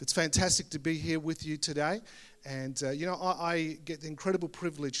It's fantastic to be here with you today. And, I get the incredible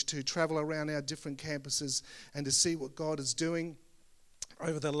privilege to travel around our different campuses and to see what God is doing.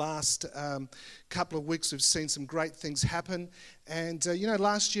 Over the last couple of weeks, we've seen some great things happen. And,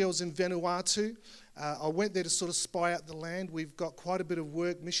 last year I was in Vanuatu. I went there to sort of spy out the land. We've got quite a bit of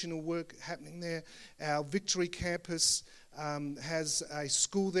work, missional work happening there. Our Victory campus has a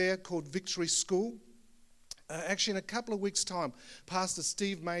school there called Victory School. Actually, in a couple of weeks' time, Pastor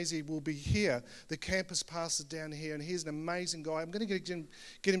Steve Maisie will be here, the campus pastor down here, and he's an amazing guy. I'm going to get him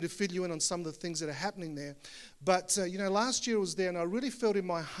to fill you in on some of the things that are happening there. But, last year I was there, and I really felt in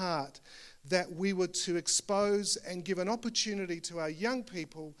my heart that we were to expose and give an opportunity to our young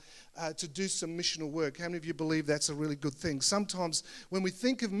people to do some missional work. How many of you believe that's a really good thing? Sometimes when we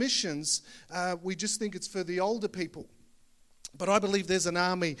think of missions, we just think it's for the older people. But I believe there's an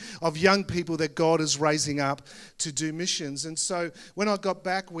army of young people that God is raising up to do missions. And so when I got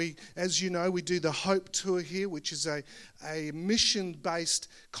back, as you know, we do the Hope Tour here, which is a mission-based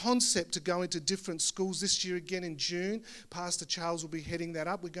concept to go into different schools. This year again in June, Pastor Charles will be heading that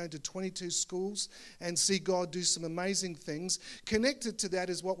up. We're going to 22 schools and see God do some amazing things. Connected to that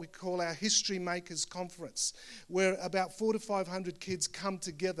is what we call our History Makers Conference, where about 400 to 500 kids come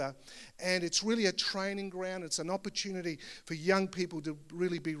together, and it's really a training ground. It's an opportunity for young people to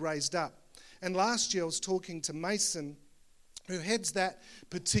really be raised up. And last year I was talking to Mason, who heads that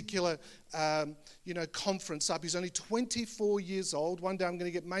particular conference up. He's only 24 years old. One day I'm going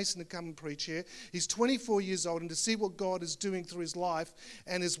to get Mason to come and preach here. He's 24 years old, and to see what God is doing through his life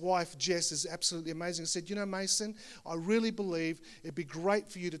and his wife Jess is absolutely amazing. I said, Mason, I really believe it'd be great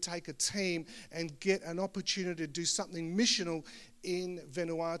for you to take a team and get an opportunity to do something missional in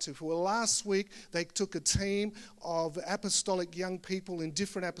Vanuatu. Well, last week they took a team of apostolic young people in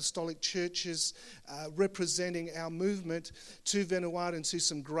different apostolic churches representing our movement to Vanuatu and see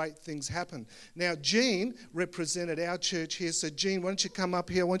some great things happen. Now, Gene represented our church here. So, Gene, why don't you come up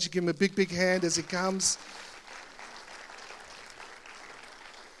here? Why don't you give him a big, big hand as he comes?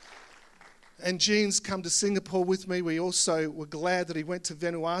 And Gene's come to Singapore with me. We also were glad that he went to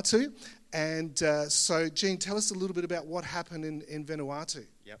Vanuatu. And so, Gene, tell us a little bit about what happened in Vanuatu.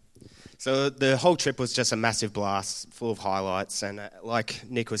 Yep. So the whole trip was just a massive blast, full of highlights. And like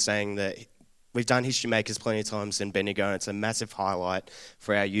Nick was saying, that we've done History Makers plenty of times in Bendigo, and it's a massive highlight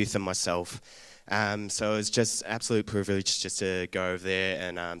for our youth and myself. So it was just absolute privilege just to go over there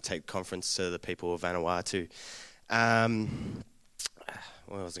and take the conference to the people of Vanuatu. Where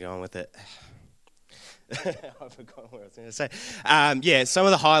was I going with it? I forgot what I was going to say. Some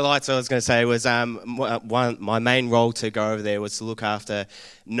of the highlights I was going to say was my main role to go over there was to look after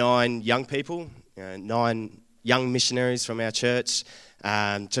 9 young people, 9 young missionaries from our church,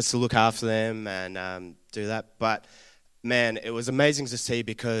 just to look after them and do that. But, man, it was amazing to see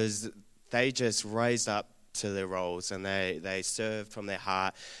because they just raised up to their roles and they served from their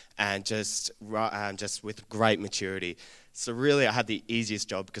heart and just with great maturity. So really, I had the easiest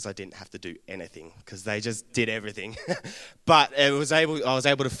job because I didn't have to do anything because they just did everything. But I was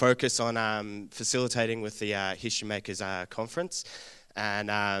able to focus on facilitating with the History Makers conference,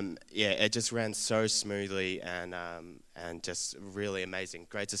 and it just ran so smoothly and just really amazing.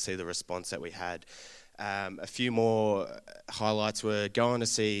 Great to see the response that we had. A few more highlights were going to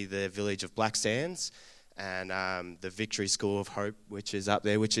see the village of Black Sands and the Victory School of Hope, which is up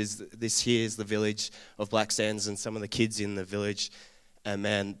there, this here is the village of Black Sands, and some of the kids in the village, and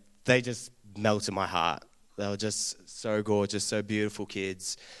man, they just melted my heart. They were just so gorgeous, so beautiful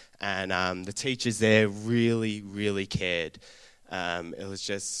kids, and the teachers there really, really cared. It was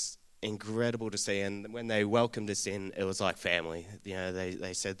just incredible to see, and when they welcomed us in, it was like family.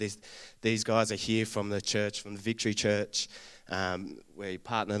 They said these guys are here from the church, from the Victory Church. We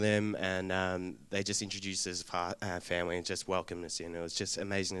partner them, and they just introduced us as family and just welcomed us in. It was just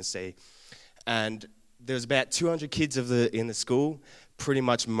amazing to see. And there was about 200 kids in the school. Pretty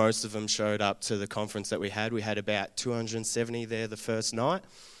much most of them showed up to the conference that we had. We had about 270 there the first night,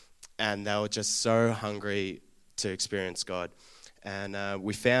 and they were just so hungry to experience God. And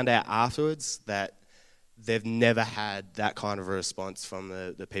we found out afterwards that they've never had that kind of a response from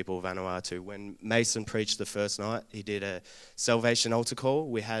the people of Vanuatu. When Mason preached the first night, he did a salvation altar call.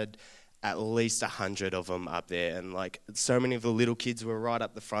 We had at least 100 of them up there, and so many of the little kids were right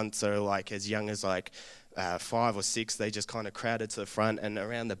up the front. So as young as 5 or 6, they just kind of crowded to the front, and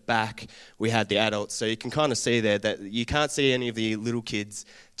around the back we had the adults. So you can kind of see there that you can't see any of the little kids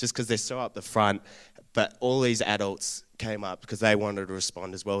just because they're so up the front, but all these adults came up because they wanted to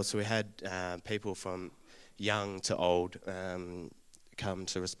respond as well. So we had people from young to old come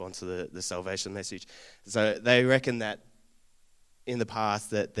to respond to the salvation message. So they reckon that in the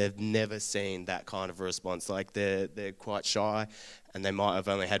past that they've never seen that kind of a response. Like they're quite shy, and they might have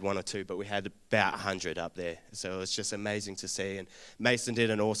only had one or two, but we had about 100 up there. So it was just amazing to see. And Mason did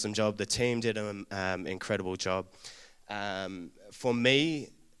an awesome job. The team did an incredible job. For me,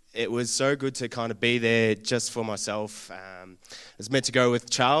 it was so good to kind of be there just for myself. I was meant to go with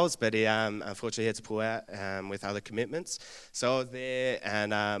Charles, but he unfortunately had to pull out with other commitments. So I was there,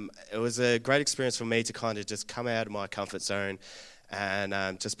 and it was a great experience for me to kind of just come out of my comfort zone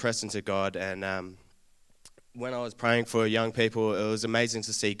and just press into God. And when I was praying for young people, it was amazing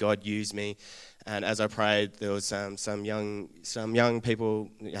to see God use me. And as I prayed, there was some young people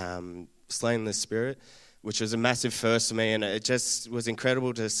slain in the Spirit, which was a massive first for me, and it just was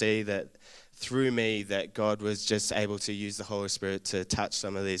incredible to see that through me that God was just able to use the Holy Spirit to touch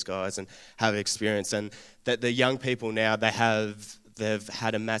some of these guys and have experience, and that the young people now, they've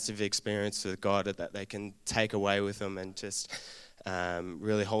had a massive experience with God that they can take away with them and just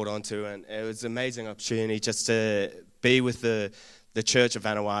really hold on to. And it was an amazing opportunity just to be with the Church of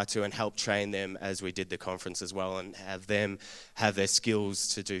Vanuatu and help train them as we did the conference as well, and have them have their skills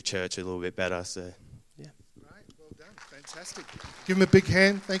to do church a little bit better. So. Fantastic. Give him a big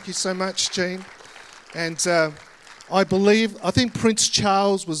hand. Thank you so much, Gene. And I think Prince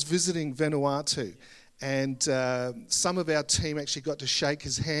Charles was visiting Vanuatu, and some of our team actually got to shake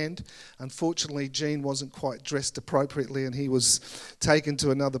his hand. Unfortunately, Gene wasn't quite dressed appropriately, and he was taken to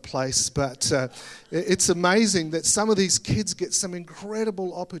another place. But it's amazing that some of these kids get some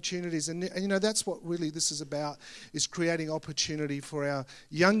incredible opportunities. And you know, that's what really this is about, is creating opportunity for our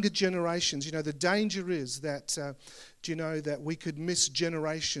younger generations. You know, the danger is that... do you know that we could miss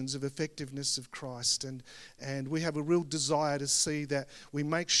generations of effectiveness of Christ? And we have a real desire to see that we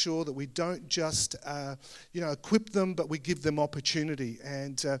make sure that we don't just, equip them, but we give them opportunity.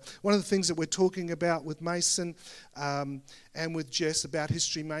 And one of the things that we're talking about with Mason and with Jess about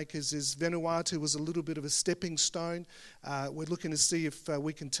History Makers is Vanuatu was a little bit of a stepping stone. We're looking to see if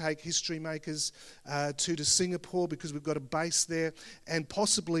we can take History Makers to Singapore, because we've got a base there, and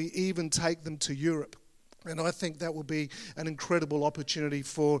possibly even take them to Europe. And I think that will be an incredible opportunity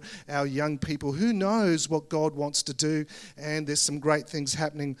for our young people. Who knows what God wants to do? And there's some great things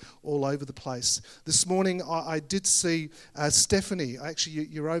happening all over the place. This morning I did see Stephanie. Actually,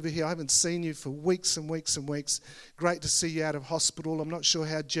 you're over here. I haven't seen you for weeks and weeks and weeks. Great to see you out of hospital. I'm not sure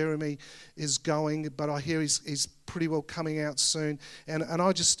how Jeremy is going, but I hear he's pretty well coming out soon. And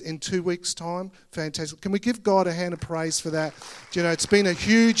I just, in 2 weeks' time, fantastic. Can we give God a hand of praise for that? You know, it's been a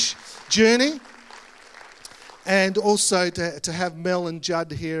huge journey. And also to have Mel and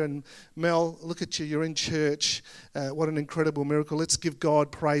Judd here. And Mel, look at you, you're in church. What an incredible miracle. Let's give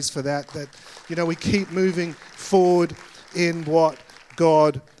God praise for that, you know, we keep moving forward in what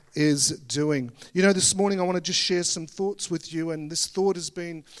God is doing. You know, this morning I want to just share some thoughts with you, and this thought has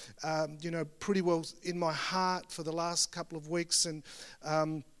been, pretty well in my heart for the last couple of weeks. And,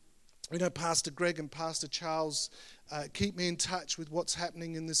 Pastor Greg and Pastor Charles keep me in touch with what's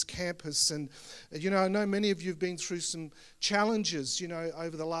happening in this campus. And, I know many of you have been through some challenges,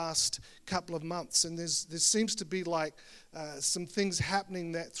 over the last couple of months. And there seems to be like some things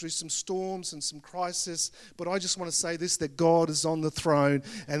happening that through some storms and some crisis. But I just want to say this, that God is on the throne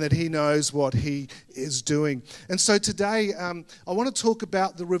and that he knows what he is doing. And so today I want to talk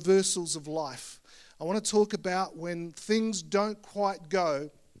about the reversals of life. I want to talk about when things don't quite go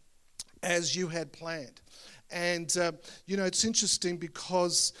as you had planned. And, it's interesting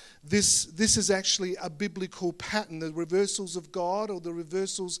because this is actually a biblical pattern. The reversals of God, or the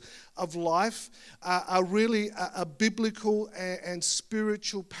reversals of life, are really a biblical and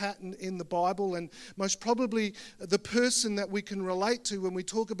spiritual pattern in the Bible. And most probably the person that we can relate to when we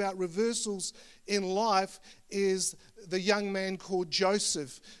talk about reversals in life is the young man called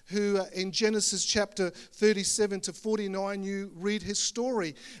Joseph, who in Genesis chapter 37 to 49, you read his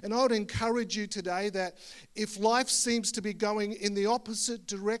story. And I would encourage you today that if life seems to be going in the opposite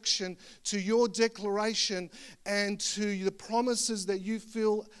direction to your declaration and to the promises that you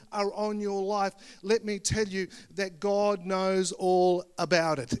feel are on your life, let me tell you that God knows all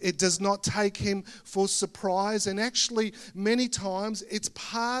about it. It does not take him for surprise. And actually, many times, it's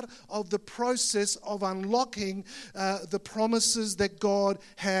part of the process of unlocking the promises that God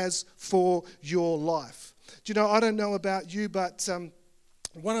has for your life. Do you know, I don't know about you, but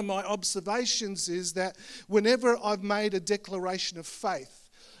one of my observations is that whenever I've made a declaration of faith,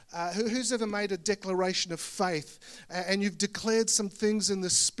 Who's ever made a declaration of faith and you've declared some things in the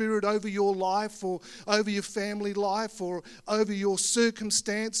Spirit over your life or over your family life or over your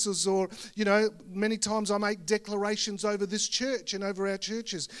circumstances, or, many times I make declarations over this church and over our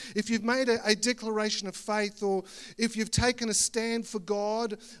churches. If you've made a declaration of faith, or if you've taken a stand for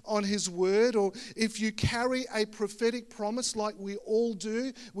God on His Word, or if you carry a prophetic promise like we all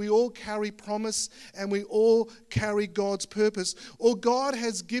do, we all carry promise and we all carry God's purpose, or God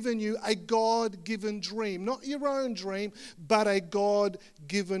has given you a God-given dream, not your own dream, but a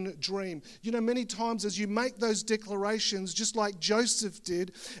God-given dream. Many times as you make those declarations, just like Joseph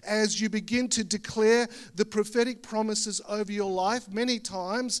did, as you begin to declare the prophetic promises over your life, many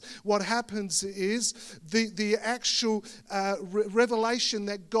times what happens is the actual revelation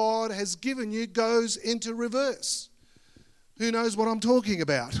that God has given you goes into reverse. Who knows what I'm talking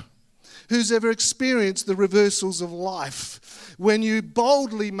about? Who's ever experienced the reversals of life? When you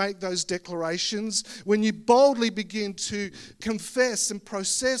boldly make those declarations, when you boldly begin to confess and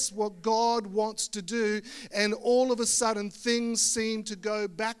process what God wants to do, and all of a sudden things seem to go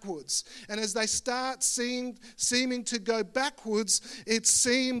backwards. And as they start seeming to go backwards, it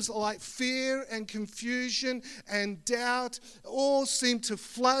seems like fear and confusion and doubt all seem to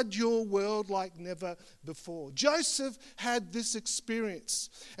flood your world like never before. Joseph had this experience.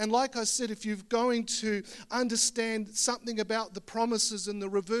 And like I said, if you're going to understand something about the promises and the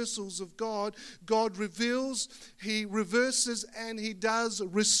reversals of God, God reveals, He reverses, and He does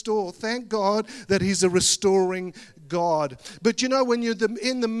restore. Thank God that He's a restoring God. But when you're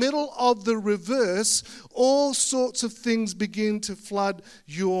in the middle of the reverse, all sorts of things begin to flood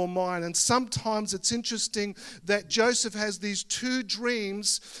your mind. And sometimes it's interesting that Joseph has these two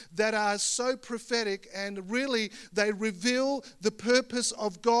dreams that are so prophetic, and really they reveal the purpose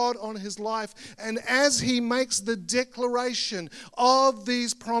of God on his life. And as he makes the declaration of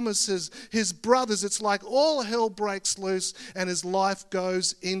these promises, his brothers, it's like all hell breaks loose and his life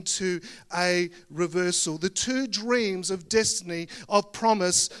goes into a reversal. The two dreams of destiny, of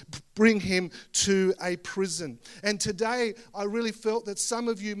promise, bring him to a prison. And today, I really felt that some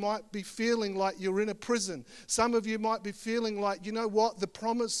of you might be feeling like you're in a prison. Some of you might be feeling like, the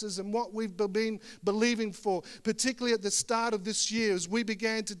promises and what we've been believing for, particularly at the start of this year, as we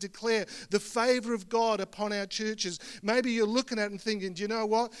began to declare the favor of God upon our churches. Maybe you're looking at it and thinking, do you know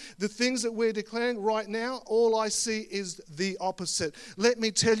what? The things that we're declaring right now, all I see is the opposite. Let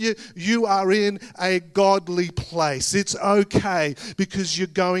me tell you, you are in a godly place. It's okay, because you're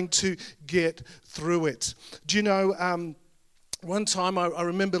going to get through it. Do you know, one time I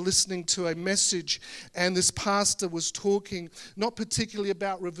remember listening to a message, and this pastor was talking not particularly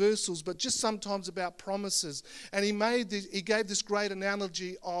about reversals, but just sometimes about promises. And he gave this great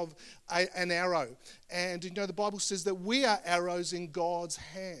analogy of an arrow. And the Bible says that we are arrows in God's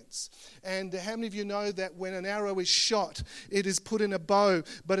hands. And how many of you know that when an arrow is shot, it is put in a bow,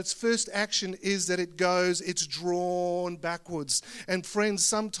 but its first action is that it's drawn backwards. And friends,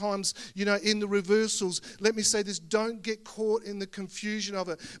 sometimes, in the reversals, let me say this, don't get caught in the confusion of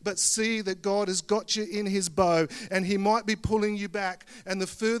it, but see that God has got you in his bow, and he might be pulling you back. And the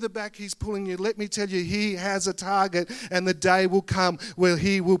further back he's pulling you, let me tell you, he has a target, and the day will come where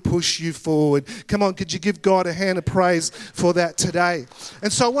he will push you forward. Come on, could you give God a hand of praise for that today?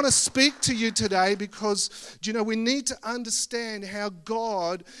 And so I want to speak to you today because, we need to understand how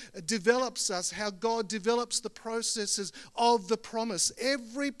God develops us, how God develops the processes of the promise.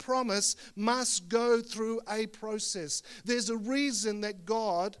 Every promise must go through a process. There's a reason that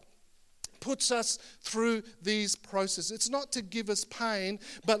God puts us through these processes. It's not to give us pain,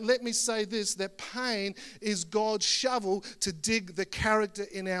 but let me say this, that pain is God's shovel to dig the character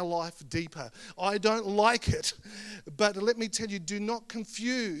in our life deeper. I don't like it, but let me tell you, do not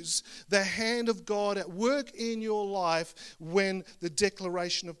confuse the hand of God at work in your life when the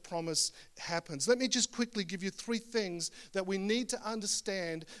declaration of promise happens. Let me just quickly give you 3 things that we need to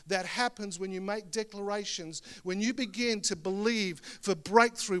understand that happens when you make declarations, when you begin to believe for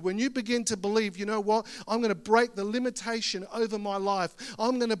breakthrough, when you begin to believe, you know what, I'm going to break the limitation over my life.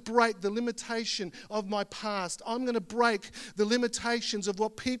 I'm going to break the limitation of my past. I'm going to break the limitations of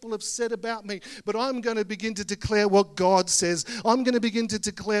what people have said about me, but I'm going to begin to declare what God says. I'm going to begin to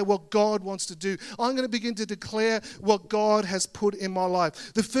declare what God wants to do. I'm going to begin to declare what God has put in my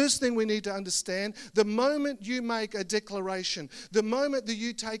life. The first thing we need to understand, the moment you make a declaration, the moment that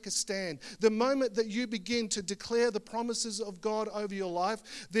you take a stand, the moment that you begin to declare the promises of God over your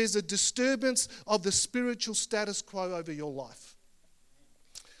life, there's a disturbance of the spiritual status quo over your life.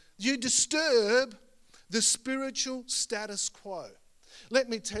 You disturb the spiritual status quo. Let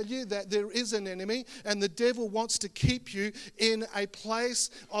me tell you that there is an enemy, and the devil wants to keep you in a place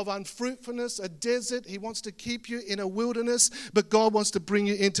of unfruitfulness, a desert. He wants to keep you in a wilderness, but God wants to bring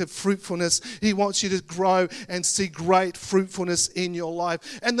you into fruitfulness. He wants you to grow and see great fruitfulness in your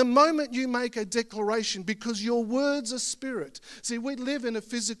life. And the moment you make a declaration, because your words are spirit. See, we live in a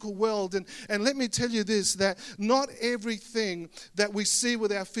physical world, and let me tell you this, that not everything that we see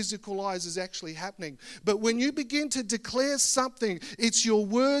with our physical eyes is actually happening. But when you begin to declare something, it's your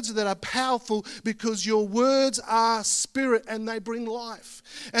words that are powerful, because your words are spirit and they bring life.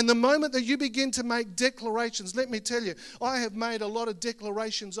 And the moment that you begin to make declarations, let me tell you, I have made a lot of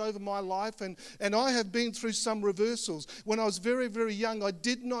declarations over my life, and I have been through some reversals. When I was very, very young, I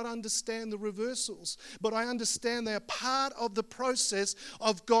did not understand the reversals, but I understand they are part of the process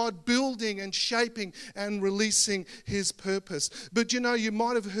of God building and shaping and releasing his purpose. But you know, you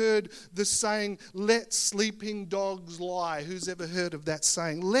might have heard the saying, let sleeping dogs lie. Who's ever heard of that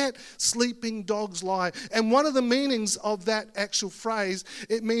saying? Let sleeping dogs lie. And one of the meanings of that actual phrase,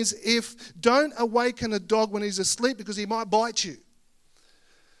 it means don't awaken a dog when he's asleep, because he might bite you.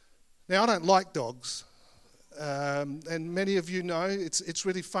 Now, I don't like dogs. And many of you know, it's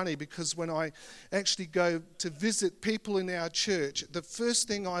really funny, because when I actually go to visit people in our church, the first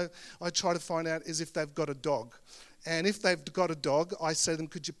thing I try to find out is if they've got a dog. And if they've got a dog, I say to them,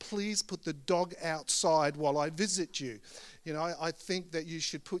 could you please put the dog outside while I visit you? You know, I think that you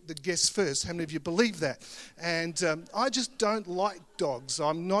should put the guests first. How many of you believe that? And I just don't like dogs.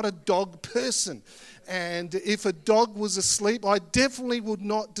 I'm not a dog person. And if a dog was asleep, I definitely would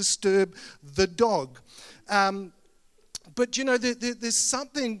not disturb the dog. But, you know, there's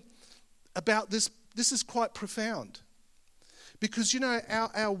something about this. This is quite profound. Because, you know,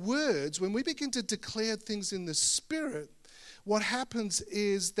 our words, when we begin to declare things in the Spirit, what happens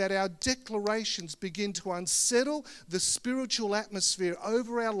is that our declarations begin to unsettle the spiritual atmosphere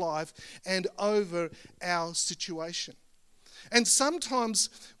over our life and over our situation. And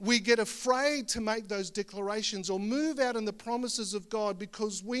sometimes we get afraid to make those declarations or move out in the promises of God,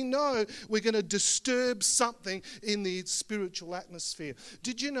 because we know we're going to disturb something in the spiritual atmosphere.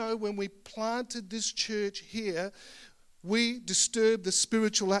 Did you know when we planted this church here, we disturbed the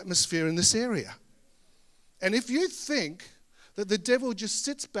spiritual atmosphere in this area? And if you think that the devil just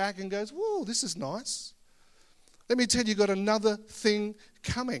sits back and goes, whoa, this is nice, let me tell you, you've got another thing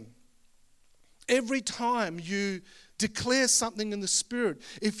coming. Every time you declare something in the Spirit,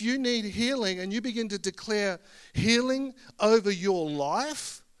 if you need healing and you begin to declare healing over your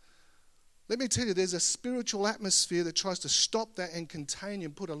life, let me tell you, there's a spiritual atmosphere that tries to stop that and contain you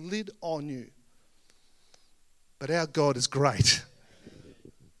and put a lid on you. But our God is great.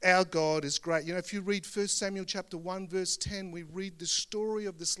 Our God is great. You know, if you read 1 Samuel chapter 1, verse 10, we read the story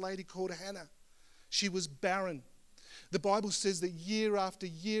of this lady called Hannah. She was barren. The Bible says that year after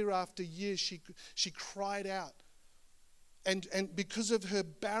year after year, she cried out. And because of her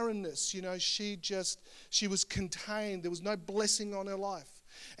barrenness, you know, she was contained. There was no blessing on her life.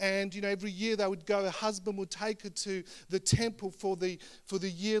 And, you know, every year they would go, her husband would take her to the temple for the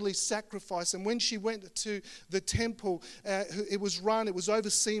yearly sacrifice. And when she went to the temple, it was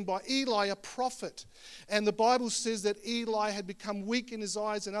overseen by Eli, a prophet. And the Bible says that Eli had become weak in his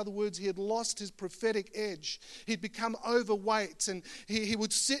eyes. In other words, he had lost his prophetic edge. He'd become overweight, and he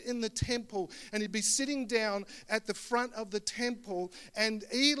would sit in the temple, and he'd be sitting down at the front of the temple, and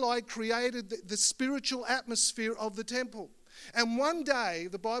Eli created the spiritual atmosphere of the temple. And one day,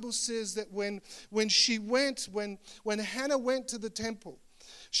 the Bible says that when Hannah went to the temple,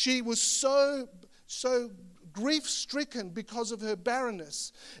 she was so grief-stricken because of her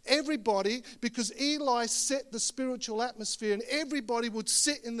barrenness. Everybody, because Eli set the spiritual atmosphere, and everybody would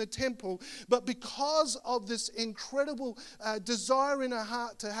sit in the temple, but because of this incredible desire in her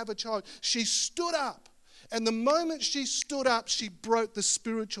heart to have a child, she stood up. And the moment she stood up, she broke the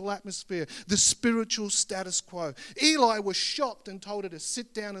spiritual atmosphere, the spiritual status quo. Eli was shocked and told her to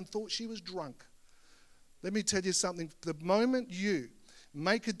sit down and thought she was drunk. Let me tell you something. The moment you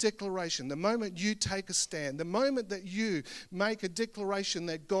make a declaration, the moment you take a stand, the moment that you make a declaration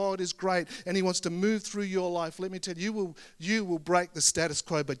that God is great and he wants to move through your life, let me tell you, you will break the status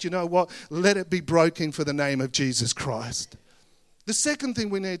quo. But you know what? Let it be broken for the name of Jesus Christ. The second thing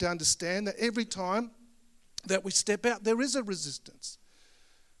we need to understand, that every time that we step out, there is a resistance.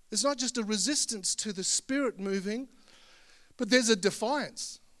 There's not just a resistance to the Spirit moving, but there's a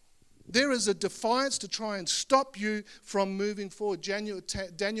defiance. There is a defiance to try and stop you from moving forward. Daniel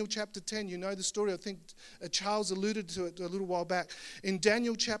chapter 10, you know the story. I think Charles alluded to it a little while back. In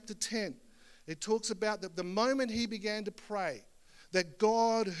Daniel chapter 10, it talks about that the moment he began to pray, that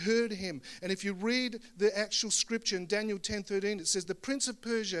God heard him. And if you read the actual scripture in Daniel 10:13, it says the prince of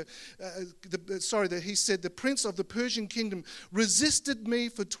Persia, he said, the prince of the Persian kingdom resisted me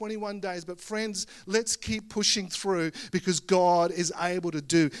for 21 days. But friends, let's keep pushing through because God is able to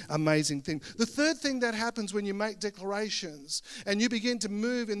do amazing things. The third thing that happens when you make declarations and you begin to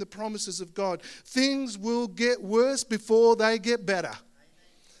move in the promises of God, things will get worse before they get better.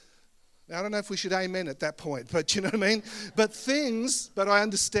 Now, I don't know if we should amen at that point, but you know what I mean? But I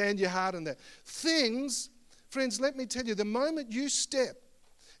understand your heart on that. Things, friends, let me tell you, the moment you step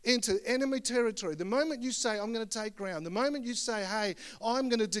into enemy territory, the moment you say, I'm going to take ground, the moment you say, hey, I'm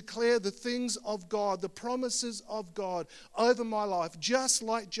going to declare the things of God, the promises of God over my life, just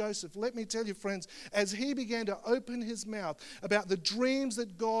like Joseph. Let me tell you, friends, as he began to open his mouth about the dreams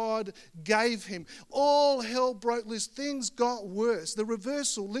that God gave him, all hell broke loose. Things got worse. The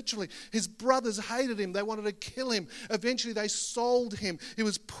reversal, literally, his brothers hated him. They wanted to kill him. Eventually, they sold him. He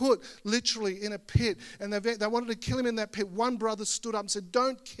was put literally in a pit, and they wanted to kill him in that pit. One brother stood up and said,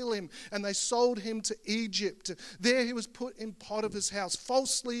 don't kill him, and they sold him to Egypt. There he was put in Potiphar's house,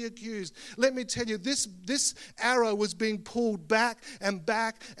 falsely accused. Let me tell you, this arrow was being pulled back and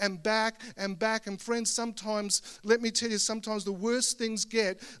back and back and back. And friends, sometimes the worse things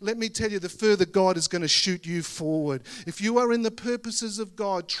get, let me tell you, the further God is going to shoot you forward. If you are in the purposes of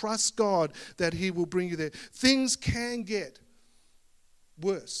God, trust God that he will bring you there. Things can get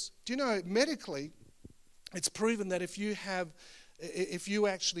worse. Do you know, medically, it's proven that if you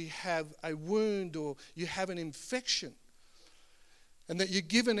actually have a wound or you have an infection and that you're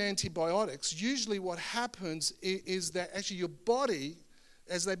given antibiotics, usually what happens is that actually your body,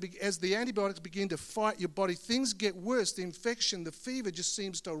 as the antibiotics begin to fight your body, things get worse. The infection, the fever just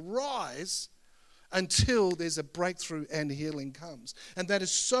seems to rise until there's a breakthrough and healing comes. And that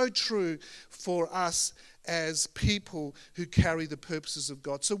is so true for us as people who carry the purposes of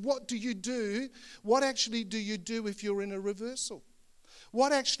God. So what do you do? What actually do you do if you're in a reversal?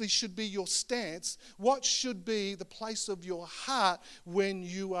 What actually should be your stance? What should be the place of your heart when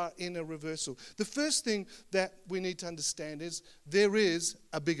you are in a reversal? The first thing that we need to understand is there is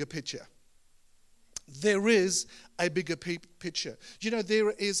a bigger picture. There is a bigger picture. You know,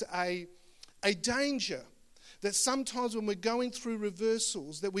 there is a danger that sometimes when we're going through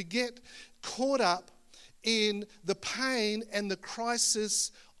reversals that we get caught up in the pain and the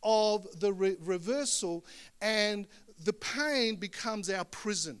crisis of the reversal, and the pain becomes our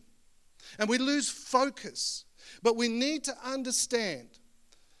prison. And we lose focus. But we need to understand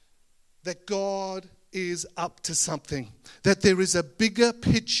that God is up to something, that there is a bigger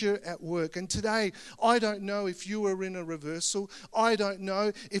picture at work. And today, I don't know if you are in a reversal. I don't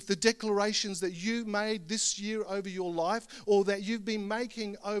know if the declarations that you made this year over your life, or that you've been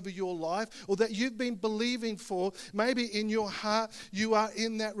making over your life, or that you've been believing for, maybe in your heart you are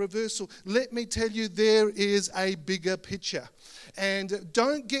in that reversal. Let me tell you, there is a bigger picture. And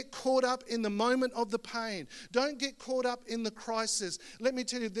don't get caught up in the moment of the pain. Don't get caught up in the crisis. Let me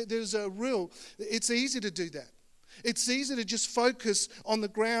tell you, it's easy to do that. It's easy to just focus on the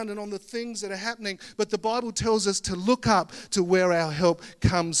ground and on the things that are happening, but the Bible tells us to look up to where our help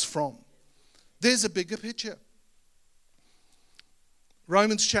comes from. There's a bigger picture.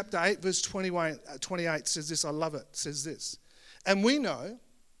 Romans chapter 8, verse 28 says this. I love it. It says this. And we know,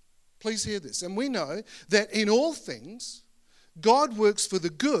 please hear this, and we know that in all things, God works for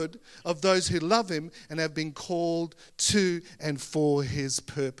the good of those who love him and have been called to and for his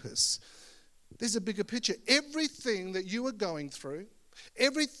purpose. There's a bigger picture. Everything that you are going through,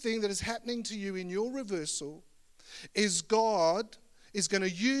 everything that is happening to you in your reversal, is God is going to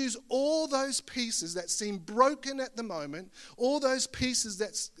use all those pieces that seem broken at the moment, all those pieces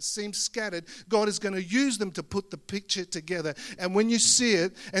that seem scattered. God is going to use them to put the picture together. And when you see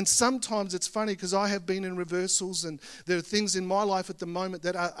it, and sometimes it's funny because I have been in reversals, and there are things in my life at the moment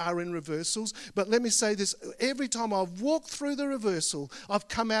that are in reversals. But let me say this, every time I've walked through the reversal, I've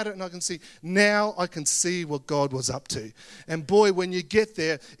come at it and I can see, now I can see what God was up to. And boy, when you get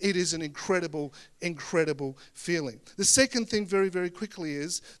there, it is an incredible feeling. The second thing very, very quickly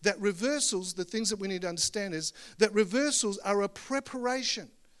is that reversals, the things that we need to understand is that reversals are a preparation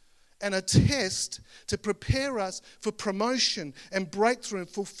and a test to prepare us for promotion and breakthrough and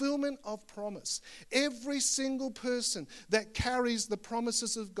fulfillment of promise. Every single person that carries the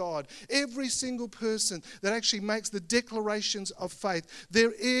promises of God, every single person that actually makes the declarations of faith,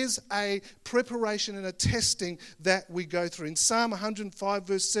 there is a preparation and a testing that we go through. In Psalm 105,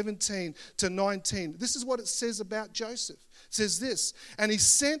 verse 17 to 19, this is what it says about Joseph. It says this, and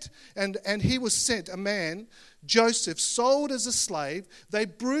he was sent, a man, Joseph, sold as a slave. They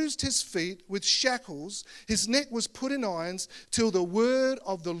bruised his feet with shackles. His neck was put in irons till the word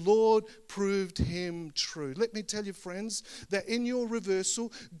of the Lord proved him true. Let me tell you, friends, that in your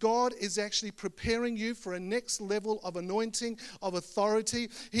reversal, God is actually preparing you for a next level of anointing, of authority.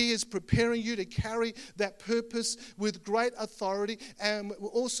 He is preparing you to carry that purpose with great authority and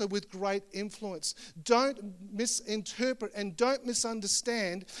also with great influence. Don't misinterpret and don't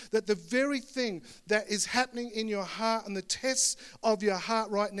misunderstand that the very thing that is happening in your heart and the tests of your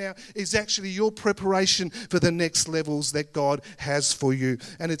heart right now is actually your preparation for the next levels that God has for you.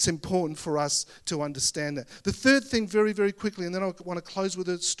 And it's important for us to understand that. The third thing, very, very quickly, and then I want to close with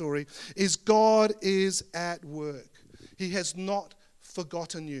a story, is God is at work. He has not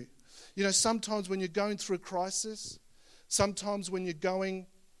forgotten you. You know, sometimes when you're going through a crisis, sometimes when you're going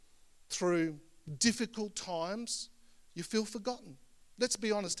through difficult times, you feel forgotten. Let's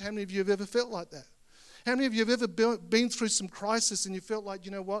be honest, how many of you have ever felt like that? How many of you have ever been through some crisis and you felt like,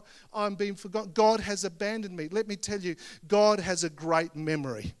 you know what, I'm being forgotten. God has abandoned me. Let me tell you, God has a great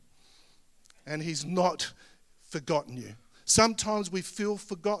memory and he's not forgotten you. Sometimes we feel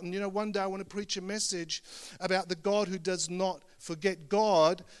forgotten. You know, one day I want to preach a message about the God who does not forget.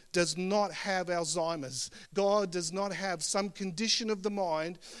 God does not have Alzheimer's. God does not have some condition of the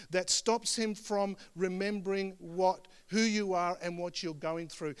mind that stops him from remembering who you are and what you're going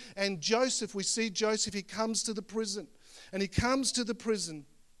through. And Joseph, we see Joseph, he comes to the prison. And he comes to the prison.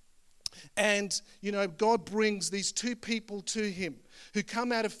 And, you know, God brings these two people to him who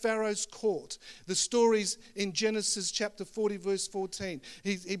come out of Pharaoh's court. The story's in Genesis chapter 40, verse 14.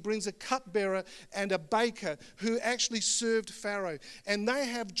 He brings a cupbearer and a baker who actually served Pharaoh. And they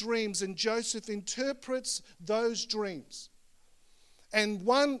have dreams, and Joseph interprets those dreams. And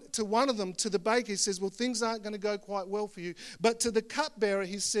one of them, to the baker, he says, well, things aren't going to go quite well for you. But to the cupbearer,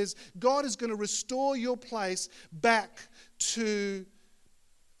 he says, God is going to restore your place back to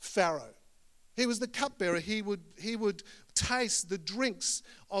Pharaoh. He was the cupbearer. He would taste the drinks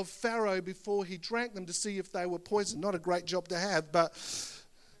of Pharaoh before he drank them to see if they were poisoned. Not a great job to have, but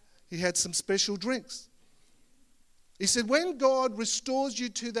he had some special drinks. He said, when God restores you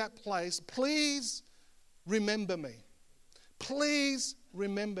to that place, please remember me. Please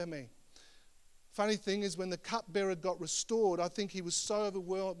remember me. Funny thing is, when the cupbearer got restored, I think he was so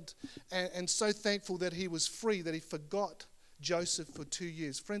overwhelmed and so thankful that he was free that he forgot Joseph for 2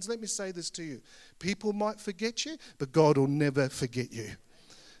 years. Friends, let me say this to you. People might forget you, but God will never forget you.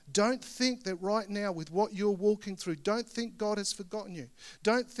 Don't think that right now with what you're walking through, don't think God has forgotten you.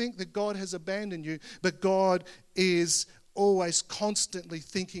 Don't think that God has abandoned you, but God is always constantly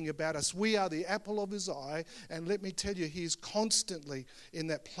thinking about us. We are the apple of his eye, and let me tell you, he is constantly in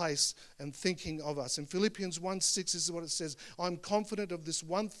that place and thinking of us. In Philippians 1:6 is what it says, I'm confident of this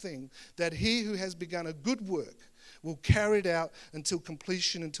one thing, that he who has begun a good work will carry it out until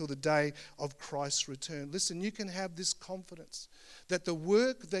completion, until the day of Christ's return. Listen, you can have this confidence that the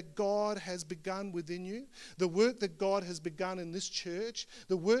work that God has begun within you, the work that God has begun in this church,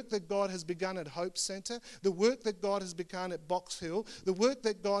 the work that God has begun at Hope Centre, the work that God has begun at Box Hill, the work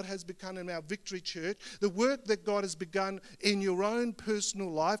that God has begun in our Victory Church, the work that God has begun in your own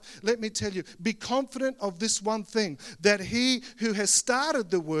personal life, let me tell you, be confident of this one thing, that he who has started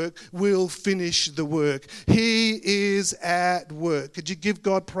the work will finish the work. He is at work. Could you give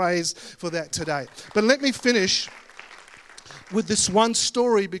God praise for that today? But let me finish with this one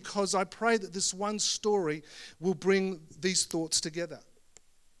story, because I pray that this one story will bring these thoughts together.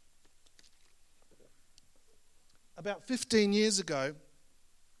 About 15 years ago,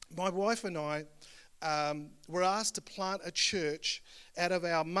 my wife and I were asked to plant a church out of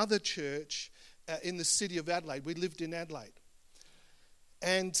our mother church in the city of Adelaide. We lived in Adelaide.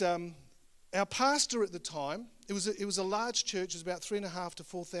 And our pastor at the time, it was a large church, it was about 3,500 to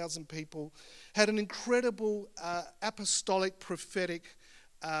 4,000 people, had an incredible apostolic prophetic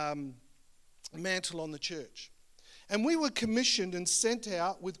mantle on the church. And we were commissioned and sent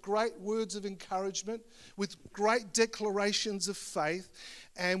out with great words of encouragement, with great declarations of faith,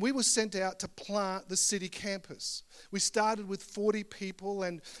 and we were sent out to plant the city campus. We started with 40 people,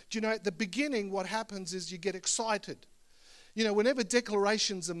 and you know, at the beginning what happens is you get excited. You know, whenever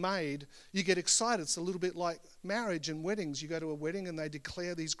declarations are made, you get excited. It's a little bit like marriage and weddings. You go to a wedding and they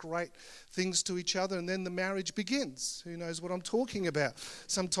declare these great things to each other, and then the marriage begins. Who knows what I'm talking about?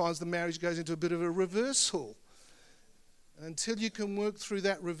 Sometimes the marriage goes into a bit of a reversal. And until you can work through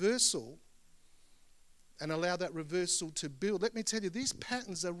that reversal and allow that reversal to build, let me tell you, these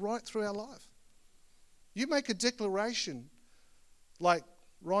patterns are right through our life. You make a declaration like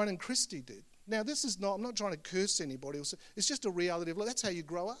Ryan and Christy did. Now, this is not, I'm not trying to curse anybody. It's just a reality of life. That's how you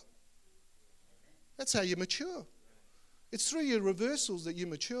grow up. That's how you mature. It's through your reversals that you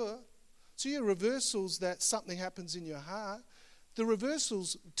mature. So your reversals that something happens in your heart. The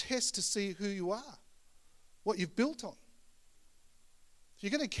reversals test to see who you are, what you've built on. If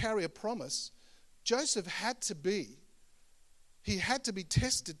you're going to carry a promise, Joseph had to be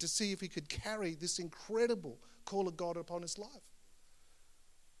tested to see if he could carry this incredible call of God upon his life.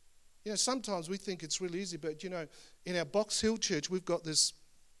 You know, sometimes we think it's really easy, but, you know, in our Box Hill church, we've got this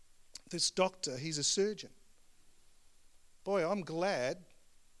doctor. He's a surgeon. Boy, I'm glad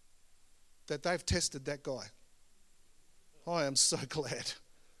that they've tested that guy. I am so glad.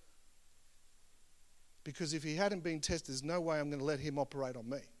 Because if he hadn't been tested, there's no way I'm going to let him operate on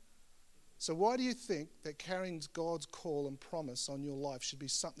me. So why do you think that carrying God's call and promise on your life should be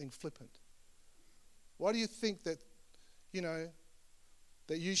something flippant? Why do you think that, you know,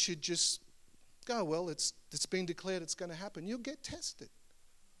 that you should just go, well, it's been declared it's going to happen? You'll get tested.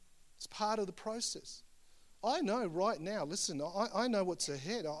 It's part of the process. I know right now, listen, I know what's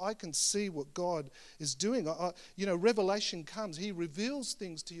ahead. I can see what God is doing. You know, revelation comes. He reveals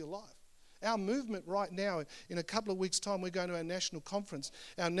things to your life. Our movement right now, in a couple of weeks' time, we're going to our national conference.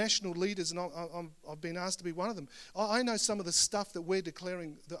 Our national leaders, and I've been asked to be one of them, I know some of the stuff that we're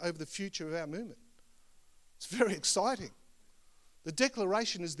declaring over the future of our movement. It's very exciting. The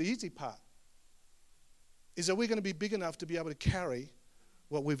declaration is the easy part. Are we going to be big enough to be able to carry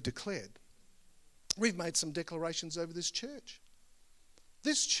what we've declared? We've made some declarations over this church.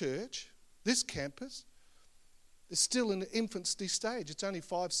 This church, this campus, is still in the infancy stage. It's only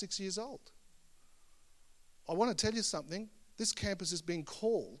 5-6 years old. I want to tell you something. This campus has been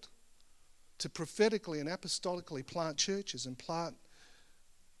called to prophetically and apostolically plant churches and plant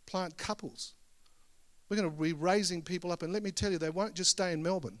couples. We're going to be raising people up. And let me tell you, they won't just stay in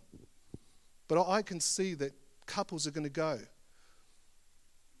Melbourne. But I can see that couples are going to go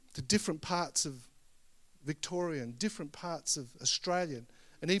to different parts of Victoria and different parts of Australia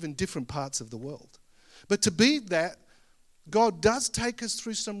and even different parts of the world. But to be that, God does take us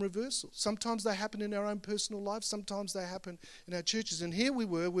through some reversals. Sometimes they happen in our own personal lives. Sometimes they happen in our churches. And here we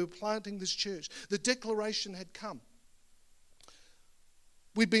were planting this church. The declaration had come.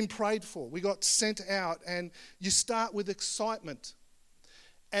 We'd been prayed for. We got sent out. And you start with excitement.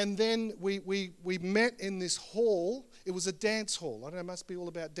 And then we met in this hall. It was a dance hall. I don't know, it must be all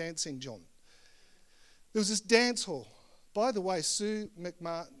about dancing, John. There was this dance hall. By the way, Sue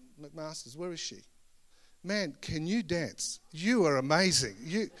McMasters, where is she? Man, can you dance? You are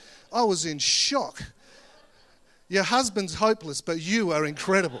amazing. I was in shock. Your husband's hopeless, but you are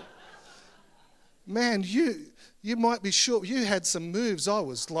incredible. Man, you might be sure. You had some moves. I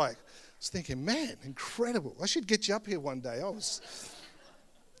was thinking, man, incredible. I should get you up here one day.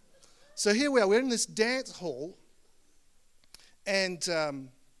 So here we are. We're in this dance hall. And,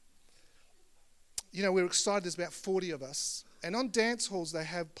 you know, we're excited. There's about 40 of us. And on dance halls, they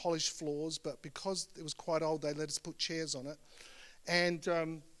have polished floors, but because it was quite old, they let us put chairs on it.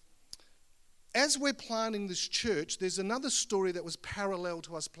 And as we're planting this church, there's another story that was parallel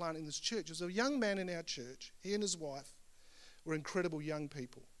to us planting this church. There's a young man in our church. He and his wife were incredible young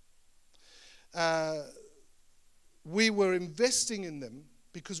people. We were investing in them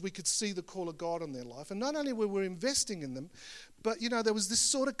because we could see the call of God on their life. And not only were we investing in them, but, you know, there was this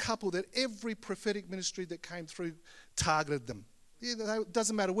sort of couple that every prophetic ministry that came through targeted them. It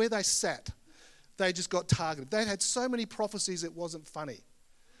doesn't matter where they sat. They just got targeted. They had so many prophecies it wasn't funny.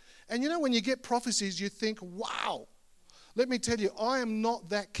 And, you know, when you get prophecies, you think, wow. Let me tell you, I am not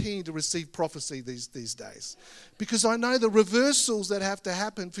that keen to receive prophecy these days because I know the reversals that have to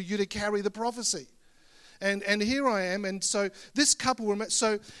happen for you to carry the prophecy. And here I am. And so this couple were met.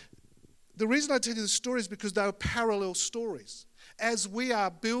 So the reason I tell you the story is because they were parallel stories. As we are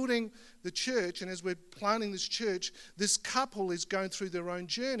building the church and as we're planting this church, this couple is going through their own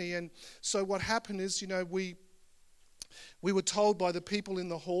journey. And so what happened is, you know, we were told by the people in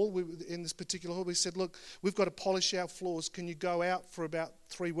the hall, in this particular hall, we said, look, we've got to polish our floors. Can you go out for about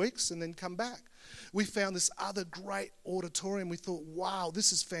 3 weeks and then come back? We found this other great auditorium. We thought, wow,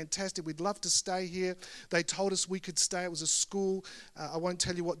 this is fantastic. We'd love to stay here. They told us we could stay. It was a school. I won't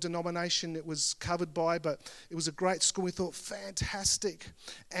tell you what denomination it was covered by, but it was a great school. We thought, fantastic.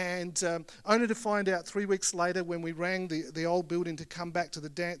 And only to find out 3 weeks later when we rang the old building to come back to the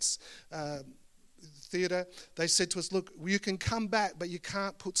dance theatre, they said to us, look, you can come back, but you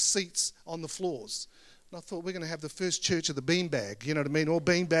can't put seats on the floors. And I thought, we're going to have the first church of the beanbag, you know what I mean? All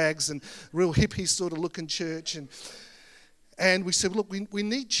beanbags and real hippie sort of looking church. And we said, look, we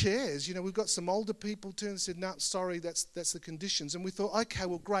need chairs. We've got some older people too. And they said, no, sorry, that's the conditions. And we thought, okay,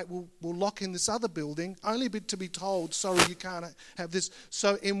 well, great, we'll lock in this other building, only to be told, sorry, you can't have this.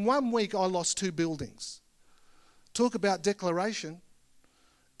 So in 1 week, I lost 2 buildings. Talk about declaration.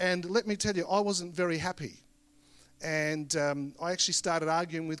 And let me tell you, I wasn't very happy. And I actually started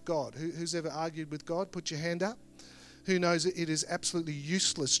arguing with God. Who's ever argued with God? Put your hand up. Who knows it is absolutely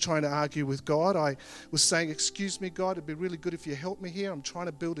useless trying to argue with God. I was saying, excuse me, God, it'd be really good if you help me here. I'm trying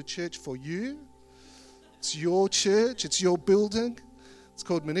to build a church for you. It's your church. It's your building. It's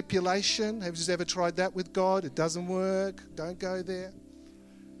called manipulation. Have you ever tried that with God? It doesn't work. Don't go there.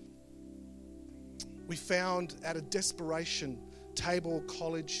 We found out of desperation, Tabor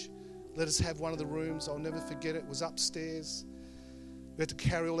College let us have one of the rooms. I'll never forget it. It was upstairs. We had to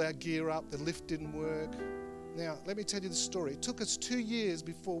carry all our gear up. The lift didn't work. Now, let me tell you the story. It took us 2 years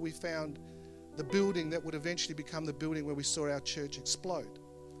before we found the building that would eventually become the building where we saw our church explode.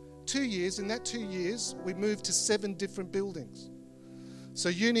 2 years. In that 2 years, we moved to 7 different buildings. So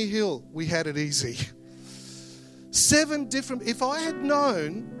Uni Hill, we had it easy. 7 different... If I had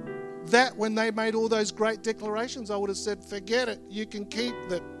known that when they made all those great declarations, I would have said, forget it. You can keep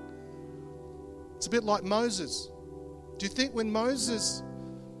that. It's a bit like Moses. Do you think when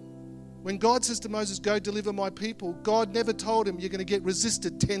God says to Moses, go deliver my people, God never told him you're going to get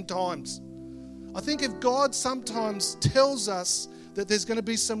resisted 10 times. I think if God sometimes tells us that there's going to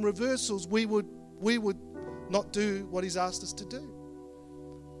be some reversals, we would not do what he's asked us to do.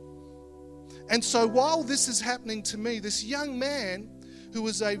 And so while this is happening to me, this young man who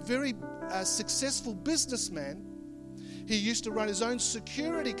was a very successful businessman, he used to run his own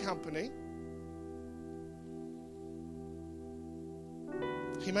security company.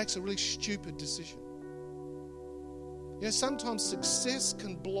 He makes a really stupid decision. Sometimes success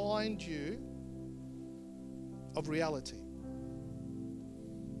can blind you of reality.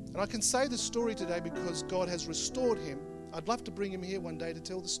 And I can say the story today because God has restored him. I'd love to bring him here one day to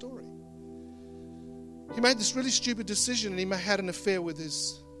tell the story. He made this really stupid decision and he had an affair with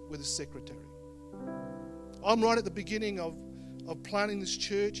his secretary. I'm right at the beginning of planting this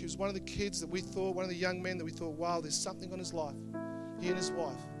church. He was one of the kids that we thought, one of the young men that we thought, wow, there's something on his life. He and his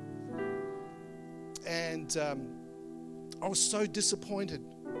wife. And I was so disappointed.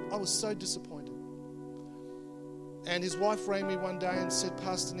 And his wife rang me one day and said,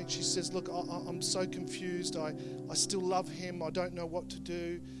 Pastor Nick, she says, look, I'm so confused. I still love him. I don't know what to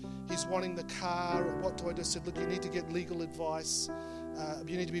do. He's wanting the car. What do I do? I said, look, you need to get legal advice.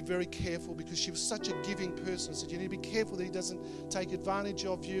 You need to be very careful, because she was such a giving person. I said, you need to be careful that he doesn't take advantage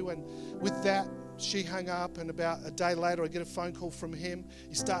of you. And with that, she hung up, and about a day later I get a phone call from him.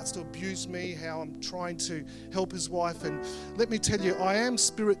 He starts to abuse me, how I'm trying to help his wife. And let me tell you, I am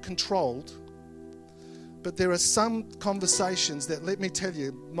spirit controlled, but there are some conversations that, let me tell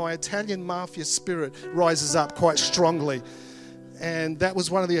you, my Italian mafia spirit rises up quite strongly. And that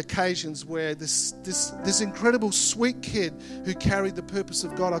was one of the occasions where this incredible sweet kid who carried the purpose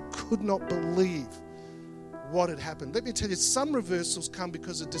of God, I could not believe what had happened. Let me tell you, some reversals come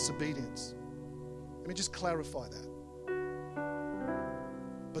because of disobedience. Let me just clarify that.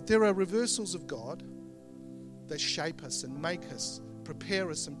 But there are reversals of God that shape us and make us, prepare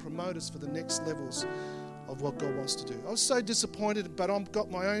us and promote us for the next levels of what God wants to do. I was so disappointed, but I've got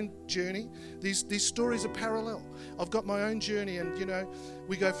my own journey. These stories are parallel. I've got my own journey, and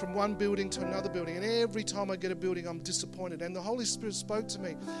we go from one building to another building, and every time I get a building, I'm disappointed. And the Holy Spirit spoke to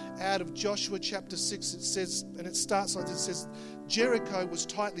me out of Joshua chapter 6. It says, and it starts like this, it says, Jericho was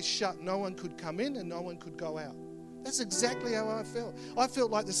tightly shut. No one could come in and no one could go out. That's exactly how I felt. I felt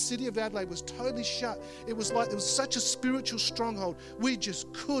like the city of Adelaide was totally shut. It was like there was such a spiritual stronghold. We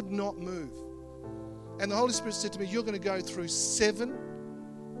just could not move. And the Holy Spirit said to me, you're going to go through seven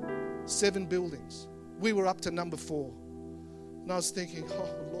buildings. We were up to number 4. And I was thinking, oh,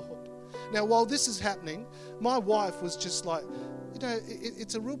 Lord. Now, while this is happening, my wife was just like,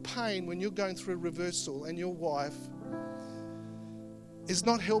 it's a real pain when you're going through a reversal and your wife is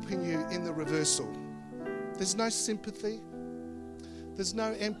not helping you in the reversal. There's no sympathy. There's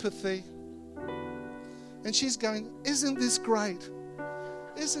no empathy. And she's going, isn't this great?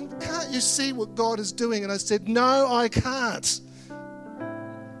 Can't you see what God is doing? And I said, no, I can't.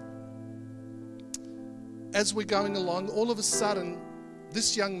 As we're going along, all of a sudden,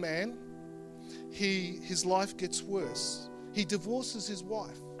 this young man, his life gets worse. He divorces his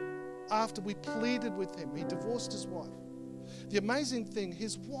wife. After we pleaded with him, he divorced his wife. The amazing thing,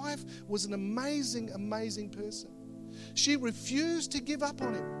 his wife was an amazing, amazing person. She refused to give up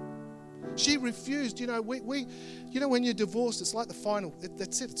on him. She refused. We when you're divorced, it's like the final.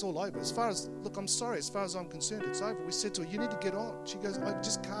 That's it. It's all over. Look, I'm sorry. As far as I'm concerned, it's over. We said to her, you need to get on. She goes, I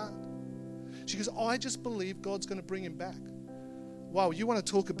just can't. She goes, I just believe God's going to bring him back. Wow, you want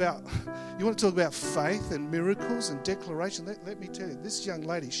to talk about faith and miracles and declaration? Let me tell you, this young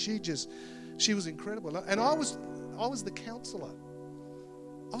lady, she was incredible. And I was the counselor.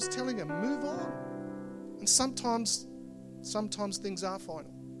 I was telling her, move on. And sometimes things are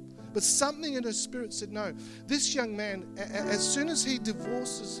final. But something in her spirit said, no. This young man, as soon as he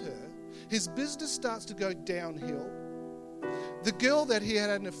divorces her, his business starts to go downhill. The girl that he had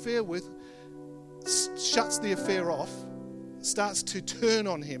an affair with shuts the affair off, starts to turn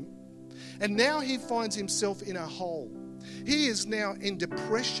on him. And now he finds himself in a hole. He is now in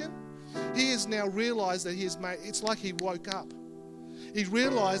depression. He has now realized that it's like he woke up. He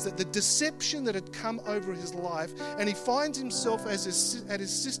realized that the deception that had come over his life, and he finds himself at his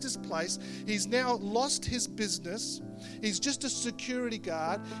sister's place. He's now lost his business. He's just a security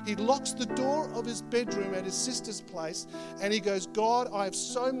guard. He locks the door of his bedroom at his sister's place, and he goes, God, I have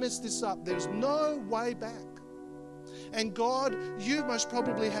so messed this up. There's no way back. And God, you must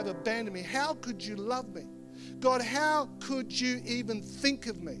probably have abandoned me. How could you love me? God, how could you even think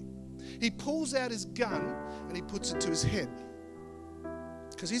of me? He pulls out his gun and he puts it to his head,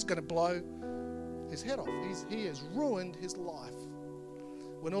 because he's going to blow his head off. He has ruined his life.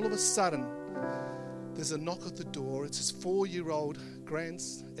 When all of a sudden, there's a knock at the door. It's his 4-year-old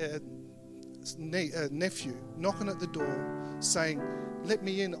nephew knocking at the door saying, let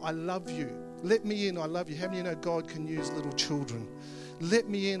me in, I love you. Let me in, I love you. How many of you know God can use little children? Let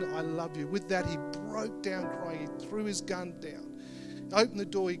me in, I love you. With that, he broke down crying. He threw his gun down. Opened the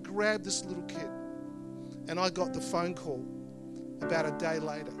door, he grabbed this little kid. And I got the phone call about a day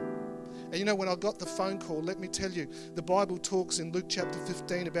later. And when I got the phone call, let me tell you, the Bible talks in Luke chapter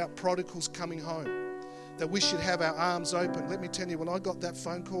 15 about prodigals coming home, that we should have our arms open. Let me tell you, when I got that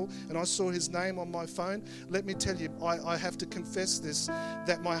phone call and I saw his name on my phone, let me tell you, I have to confess this,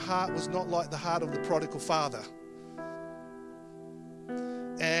 that my heart was not like the heart of the prodigal father.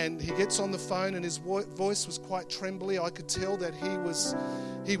 And he gets on the phone and his voice was quite trembly. I could tell that he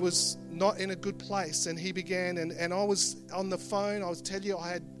was not in a good place. And he began, and I was on the phone. I was telling you, I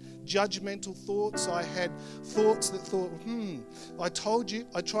had judgmental thoughts. I had thoughts that thought, I told you,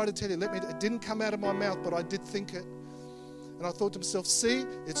 I tried to tell you, it didn't come out of my mouth, but I did think it. And I thought to myself, see,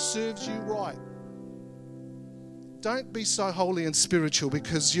 it serves you right. Don't be so holy and spiritual,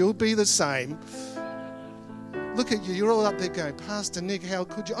 because you'll be the same. Look at you, you're all up there going, Pastor Nick, how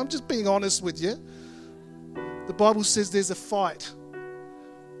could you? I'm just being honest with you. The Bible says there's a fight.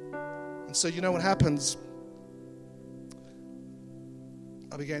 And so you know what happens?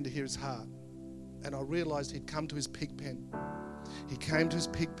 I began to hear his heart. And I realized he'd come to his pig pen. He came to his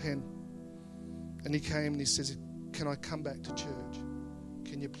pig pen. And he came and he says, can I come back to church?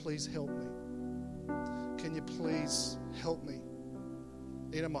 Can you please help me? Can you please help me?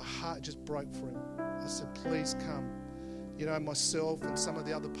 My heart just broke for him. I said, please come. Myself and some of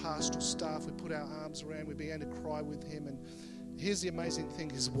the other pastoral staff, we put our arms around, we began to cry with him. And here's the amazing thing,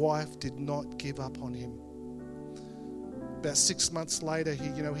 his wife did not give up on him. About 6 months later,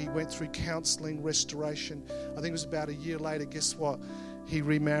 he went through counselling, restoration. I think it was about a year later, guess what? He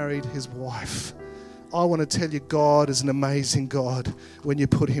remarried his wife. I want to tell you, God is an amazing God when you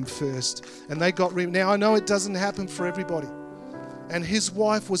put him first. And they got Now, I know it doesn't happen for everybody. And his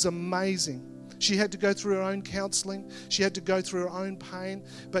wife was amazing. She had to go through her own counselling. She had to go through her own pain.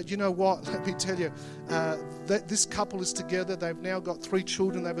 But you know what? Let me tell you, this couple is together. They've now got 3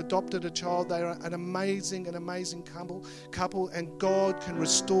 children. They've adopted a child. They are an amazing couple. And God can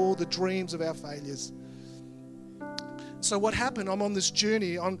restore the dreams of our failures. So what happened? I'm on this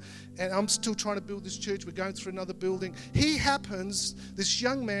journey, and I'm still trying to build this church. We're going through another building. This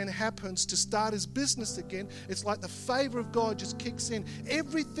young man happens to start his business again. It's like the favor of God just kicks in.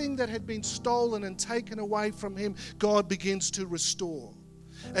 Everything that had been stolen and taken away from him, God begins to restore.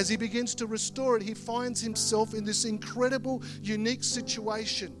 As he begins to restore it, he finds himself in this incredible, unique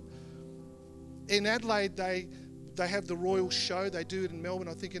situation. In Adelaide, they have the Royal Show. They do it in Melbourne,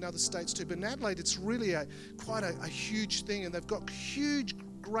 I think in other states too. But in Adelaide, it's really quite a huge thing, and they've got huge,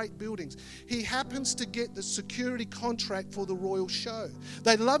 great buildings. He happens to get the security contract for the Royal Show.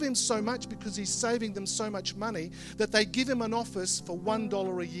 They love him so much because he's saving them so much money that they give him an office for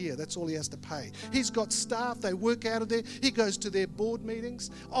 $1 a year. That's all he has to pay. He's got staff. They work out of there. He goes to their board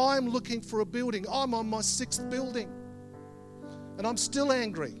meetings. I'm looking for a building. I'm on my 6th building, and I'm still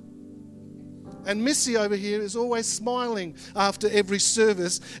angry. And Missy over here is always smiling after every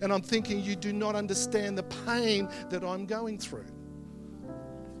service, and I'm thinking, you do not understand the pain that I'm going through.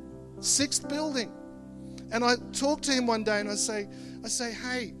 6th building. And I talked to him one day and I say,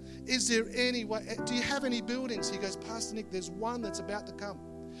 hey, is there any way, do you have any buildings? He goes, Pastor Nick, there's one that's about to come.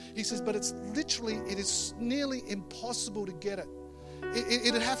 He says, but it is nearly impossible to get it.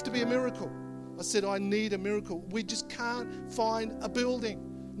 It'd have to be a miracle. I said, I need a miracle. We just can't find a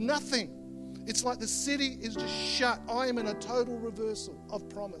building. Nothing. It's like the city is just shut. I am in a total reversal of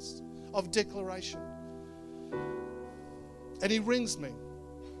promise, of declaration. And he rings me.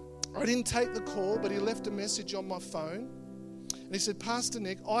 I didn't take the call, but he left a message on my phone. And he said, Pastor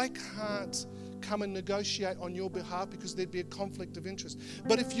Nick, I can't come and negotiate on your behalf because there'd be a conflict of interest.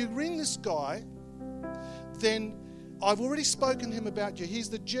 But if you ring this guy, then I've already spoken to him about you. He's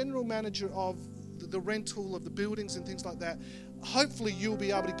the general manager of the rental of the buildings and things like that. Hopefully you'll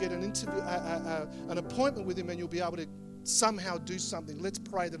be able to get an interview, an appointment with him, and you'll be able to somehow do something. Let's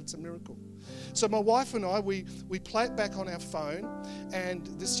pray that it's a miracle. So my wife and I, we play it back on our phone, and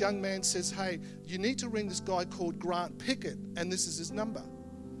this young man says, hey, you need to ring this guy called Grant Pickett, and this is his number.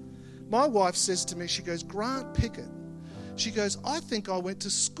 My wife says to me, she goes, Grant Pickett. She goes, I think I went to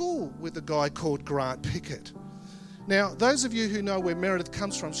school with a guy called Grant Pickett. Now, those of you who know where Meredith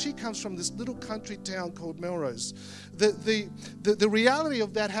comes from, she comes from this little country town called Melrose. The reality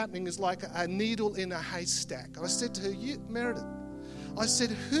of that happening is like a needle in a haystack. I said to her, Meredith, I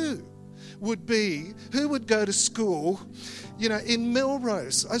said, who would go to school, in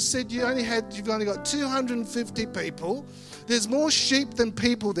Melrose? I said, you've only got 250 people. There's more sheep than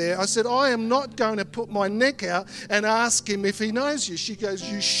people there. I said, I am not going to put my neck out and ask him if he knows you. She goes,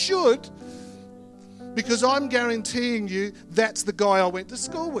 you should, because I'm guaranteeing you that's the guy I went to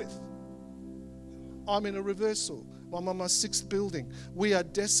school with. I'm in a reversal. I'm on my 6th building. We are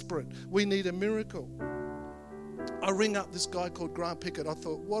desperate. We need a miracle. I ring up this guy called Grant Pickett. I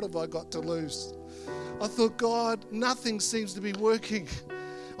thought, what have I got to lose? I thought, God, nothing seems to be working.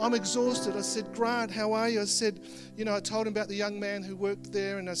 I'm exhausted. I said, Grant, how are you? I said, I told him about the young man who worked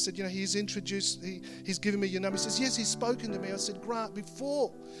there, and I said, he's given me your number. He says, yes, he's spoken to me. I said, Grant,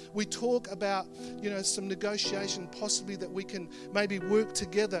 before we talk about, some negotiation, possibly that we can maybe work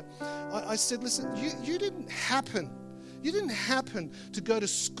together, I said, listen, you didn't happen to go to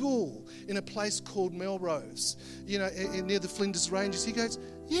school in a place called Melrose, near the Flinders Ranges. He goes,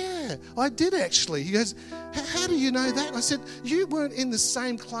 yeah, I did actually. He goes, how do you know that? I said, you weren't in the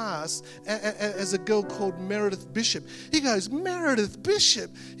same class as a girl called Meredith Bishop. He goes, Meredith Bishop?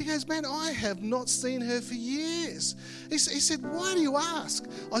 He goes, man, I have not seen her for years. He said, why do you ask?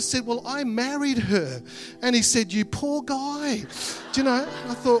 I said, well, I married her. And he said, you poor guy.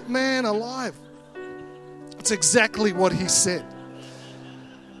 I thought, man alive. That's exactly what he said.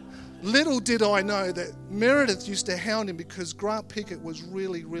 Little did I know that Meredith used to hound him because Grant Pickett was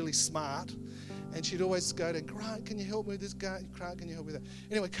really, really smart. And she'd always go to, Grant, can you help me with this guy? Grant, can you help me with that?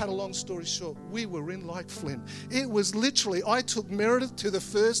 Anyway, cut a long story short, we were in like Flynn. It was literally, I took Meredith to the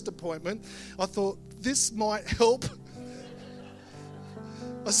first appointment. I thought, this might help.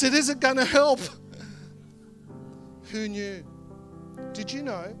 I said, is it going to help? Who knew? Did you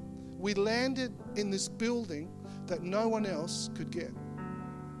know we landed in this building that no one else could get?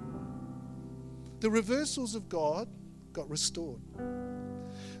 The reversals of God got restored.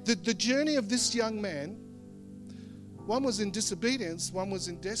 The journey of this young man, one was in disobedience, one was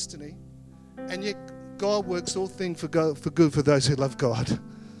in destiny, and yet God works all things for good for those who love God.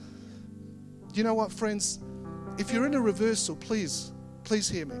 You know what, friends? If you're in a reversal, please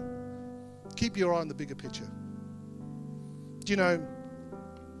hear me. Keep your eye on the bigger picture. Do you know,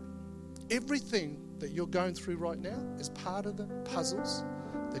 everything that you're going through right now is part of the puzzles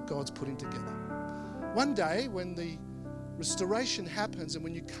that God's putting together. One day, when the restoration happens and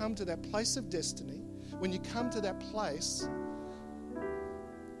when you come to that place of destiny, when you come to that place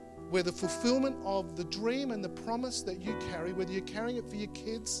where the fulfillment of the dream and the promise that you carry, whether you're carrying it for your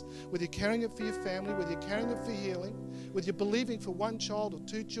kids, whether you're carrying it for your family, whether you're carrying it for healing, whether you're believing for 1 child or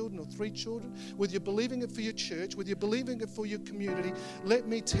 2 children or 3 children, whether you're believing it for your church, whether you're believing it for your community, let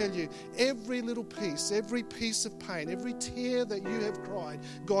me tell you, every little piece, every piece of pain, every tear that you have cried,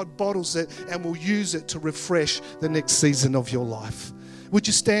 God bottles it and will use it to refresh the next season of your life. Would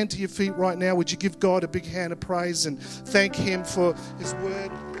you stand to your feet right now? Would you give God a big hand of praise and thank Him for His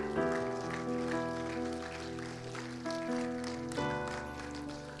word?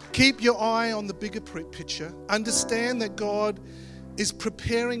 Keep your eye on the bigger picture. Understand that God is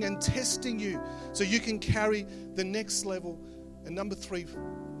preparing and testing you so you can carry the next level. And number 3,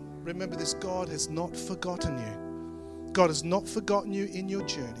 remember this, God has not forgotten you. God has not forgotten you in your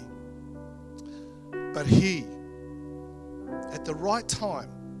journey. But He, at the right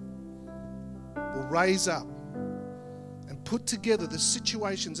time, will raise up and put together the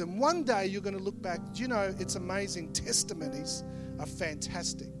situations, and one day you're going to look back. You know, it's amazing. Testimonies are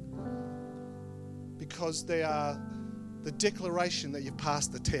fantastic because they are the declaration that you've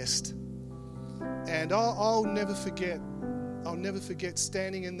passed the test. And I'll never forget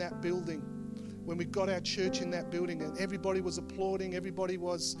standing in that building when we got our church in that building, and everybody was applauding. Everybody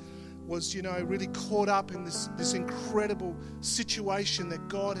was really caught up in this incredible situation that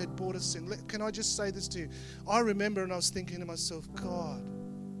God had brought us in. Can I just say this to you? I remember, and I was thinking to myself, God,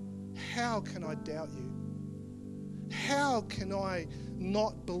 how can I doubt you? How can I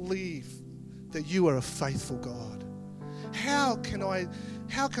not believe that you are a faithful God? How can I,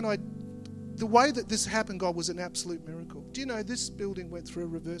 the way that this happened, God, was an absolute miracle. Do you know this building went through a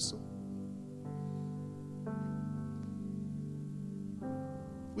reversal?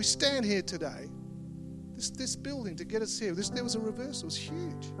 We stand here today, this building, to get us here, there was a reversal. It was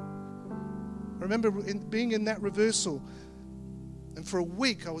huge. I remember being in that reversal, and for a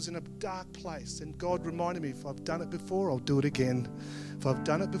week I was in a dark place, and God reminded me, if I've done it before, I'll do it again. If I've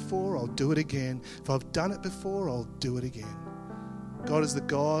done it before, I'll do it again. If I've done it before, I'll do it again. God is the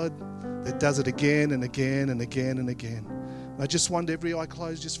God that does it again and again and again and again. I just wonder, every eye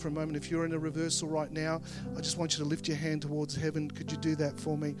closed just for a moment, if you're in a reversal right now, I just want you to lift your hand towards heaven. Could you do that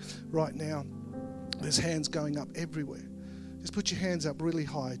for me right now? There's hands going up everywhere. Just put your hands up really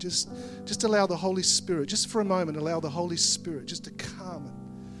high. Just allow the Holy Spirit, just for a moment, allow the Holy Spirit just to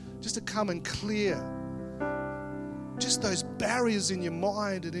come and clear just those barriers in your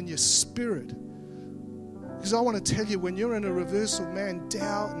mind and in your spirit. Because I want to tell you, when you're in a reversal, man,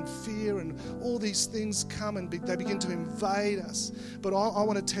 doubt and fear and all these things come and they begin to invade us. But I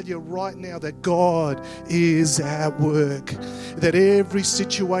want to tell you right now that God is at work. That every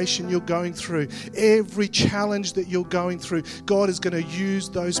situation you're going through, every challenge that you're going through, God is going to use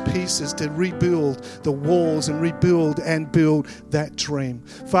those pieces to rebuild the walls and rebuild and build that dream.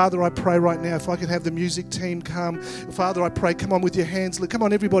 Father, I pray right now, if I can have the music team come. Father, I pray, come on with your hands. Come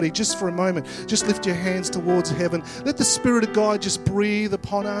on, everybody, just for a moment. Just lift your hands towards heaven. Let the Spirit of God just breathe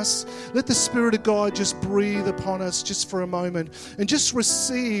upon us. Let the Spirit of God just breathe upon us just for a moment and just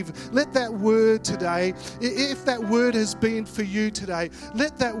receive. Let that word today, if that word has been for you today,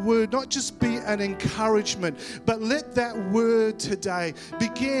 let that word not just be an encouragement, but let that word today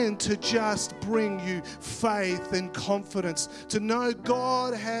begin to just bring you faith and confidence to know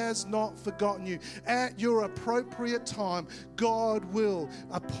God has not forgotten you. At your appropriate time, God will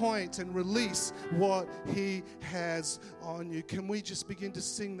appoint and release what He has on you. Can we just begin to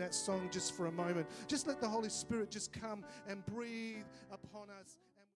sing that song just for a moment? Just let the Holy Spirit just come and breathe upon us.